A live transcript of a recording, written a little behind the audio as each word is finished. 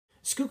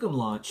Skookum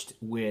launched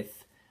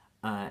with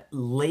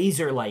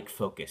laser-like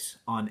focus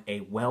on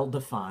a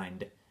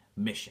well-defined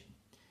mission.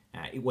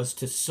 It was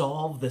to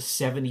solve the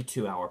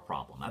 72-hour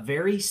problem, a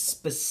very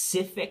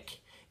specific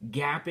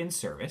gap in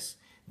service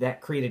that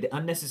created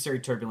unnecessary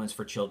turbulence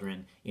for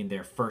children in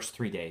their first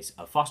 3 days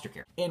of foster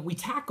care. And we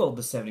tackled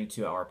the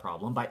 72-hour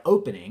problem by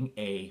opening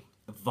a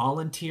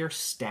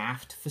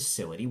volunteer-staffed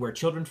facility where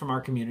children from our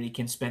community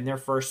can spend their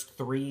first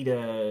 3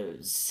 to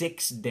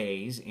 6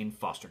 days in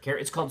foster care.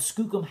 It's called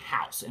Skookum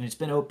House, and it's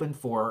been open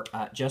for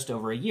just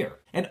over a year.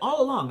 And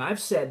all along, I've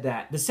said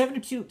that the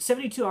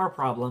 72-hour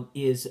problem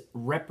is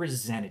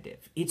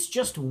representative. It's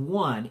just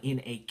one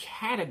in a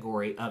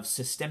category of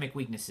systemic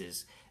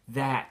weaknesses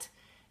that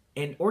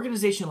an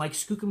organization like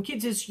Skookum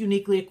Kids is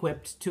uniquely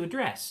equipped to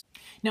address.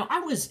 Now,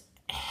 I was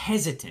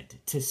hesitant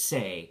to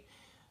say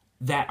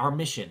that our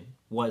mission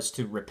was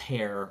to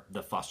repair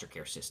the foster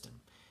care system.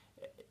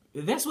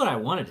 That's what I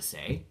wanted to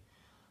say.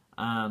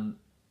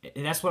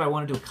 That's what I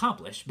wanted to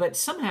accomplish. But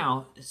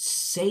somehow,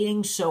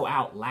 saying so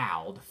out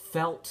loud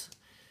felt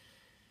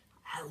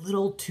a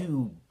little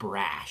too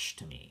brash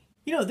to me.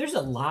 You know, there's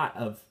a lot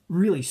of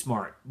really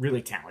smart,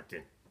 really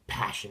talented,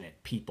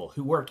 passionate people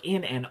who work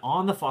in and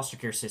on the foster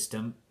care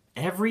system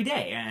every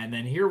day. And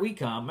then here we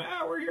come,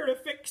 we're here to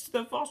fix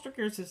the foster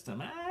care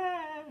system.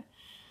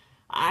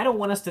 I don't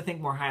want us to think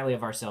more highly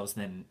of ourselves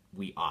than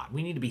we ought.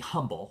 We need to be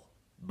humble,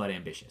 but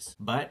ambitious.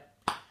 But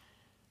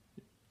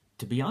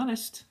to be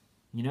honest,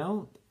 you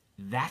know,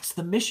 that's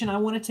the mission I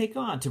want to take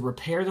on, to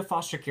repair the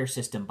foster care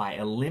system by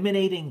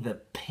eliminating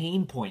the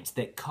pain points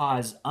that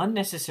cause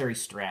unnecessary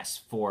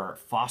stress for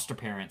foster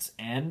parents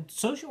and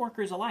social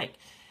workers alike.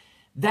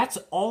 That's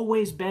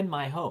always been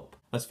my hope.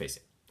 Let's face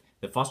it,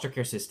 the foster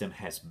care system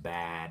has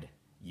bad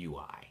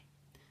UI.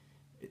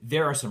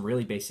 There are some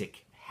really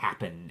basic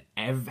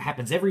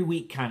happens every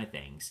week kind of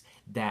things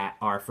that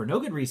are, for no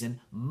good reason,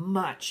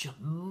 much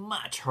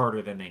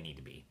harder than they need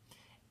to be.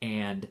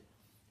 And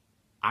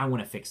I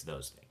want to fix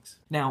those things.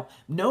 Now,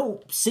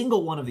 no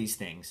single one of these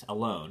things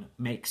alone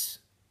makes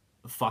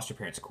foster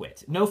parents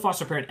quit. No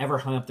foster parent ever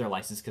hung up their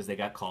license because they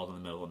got called in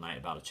the middle of the night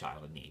about a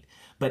child in need.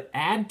 But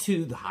add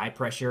to the high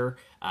pressure,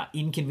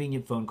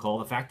 inconvenient phone call,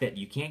 the fact that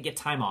you can't get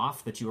time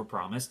off that you were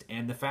promised,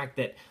 and the fact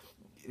that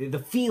the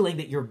feeling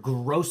that you're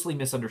grossly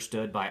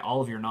misunderstood by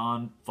all of your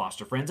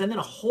non-foster friends, and then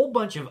a whole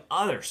bunch of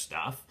other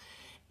stuff.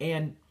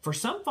 And for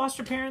some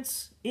foster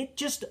parents, it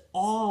just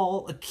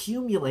all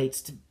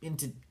accumulates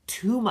into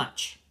too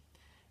much.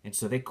 And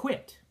so they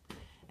quit.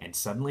 And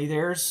suddenly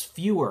there's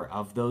fewer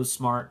of those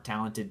smart,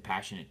 talented,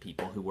 passionate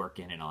people who work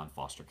in and on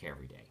foster care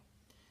every day.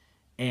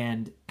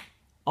 And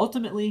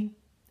ultimately,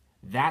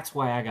 that's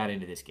why I got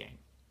into this game,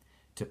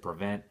 to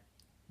prevent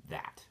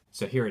that.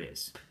 So here it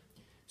is.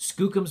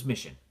 Skookum's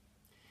mission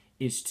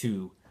is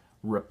to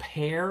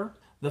repair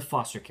the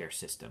foster care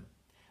system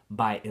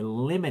by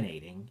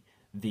eliminating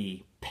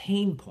the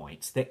pain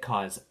points that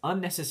cause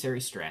unnecessary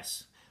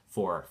stress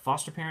for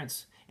foster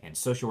parents and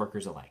social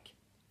workers alike.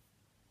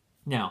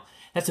 Now,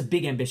 that's a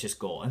big, ambitious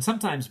goal, and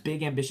sometimes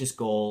big, ambitious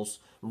goals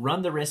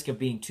run the risk of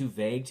being too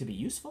vague to be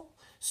useful.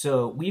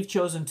 So we've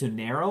chosen to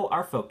narrow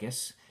our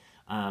focus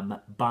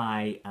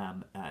by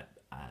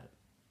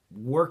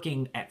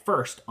working at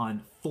first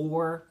on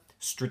 4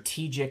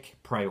 strategic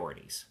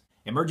priorities.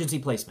 Emergency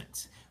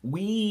placements.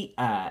 When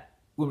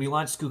we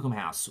launched Skookum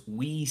House,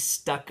 we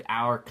stuck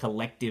our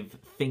collective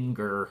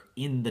finger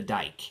in the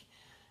dike,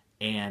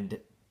 and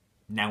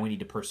now we need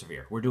to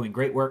persevere. We're doing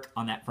great work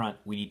on that front.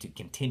 We need to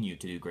continue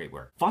to do great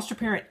work. Foster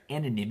parent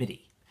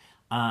anonymity.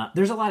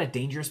 There's a lot of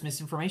dangerous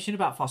misinformation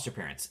about foster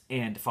parents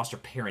and foster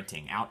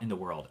parenting out in the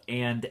world,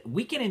 and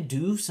we can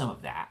undo some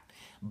of that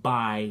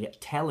by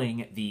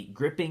telling the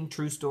gripping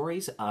true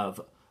stories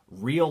of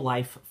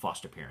real-life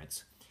foster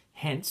parents.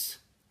 Hence,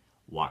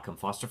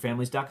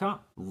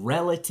 WhatComeFosterFamilies.com.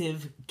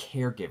 Relative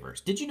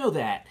caregivers. Did you know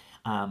that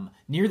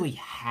nearly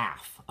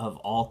half of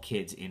all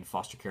kids in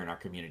foster care in our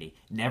community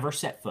never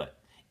set foot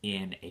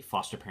in a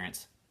foster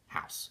parent's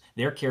house?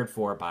 They're cared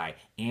for by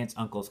aunts,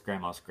 uncles,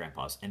 grandmas,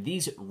 grandpas. And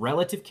these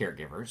relative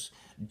caregivers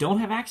don't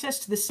have access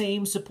to the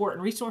same support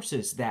and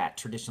resources that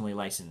traditionally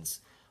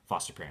licensed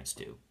foster parents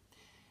do.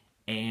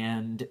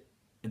 And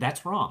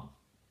that's wrong.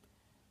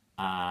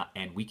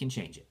 And we can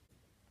change it.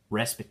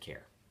 Respite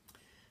care.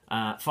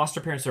 Foster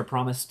parents are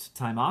promised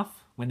time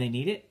off when they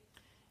need it,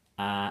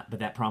 but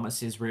that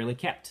promise is rarely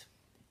kept.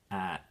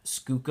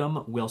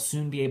 Skookum will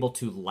soon be able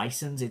to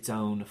license its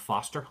own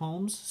foster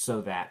homes so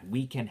that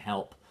we can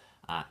help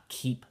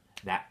keep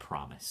that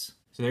promise.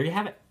 So there you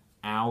have it,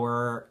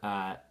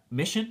 our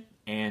mission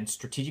and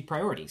strategic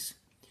priorities.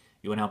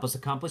 You want to help us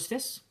accomplish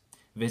this?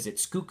 Visit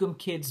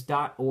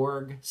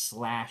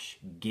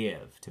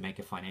skookumkids.org/give to make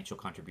a financial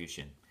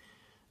contribution.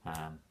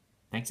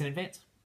 Thanks in advance.